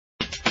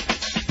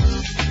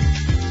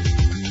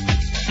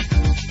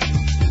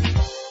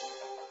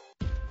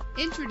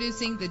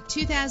Introducing the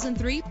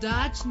 2003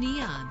 Dodge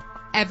Neon.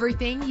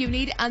 Everything you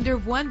need under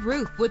one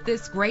roof with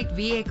this great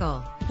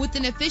vehicle. With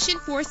an efficient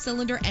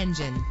 4-cylinder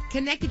engine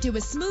connected to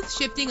a smooth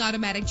shifting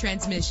automatic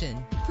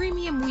transmission,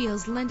 premium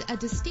wheels lend a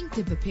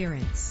distinctive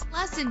appearance.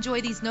 Plus,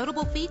 enjoy these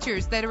notable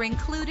features that are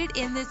included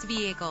in this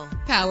vehicle.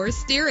 Power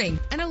steering,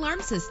 an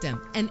alarm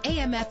system, an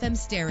AM/FM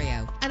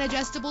stereo, an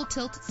adjustable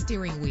tilt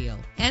steering wheel.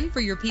 And for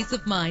your peace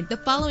of mind, the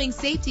following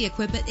safety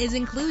equipment is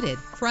included: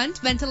 front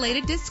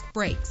ventilated disc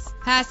brakes,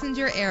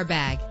 passenger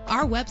airbag.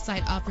 Our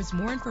website offers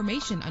more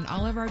information on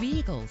all of our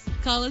vehicles.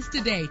 Call us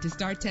today to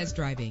start test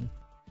driving.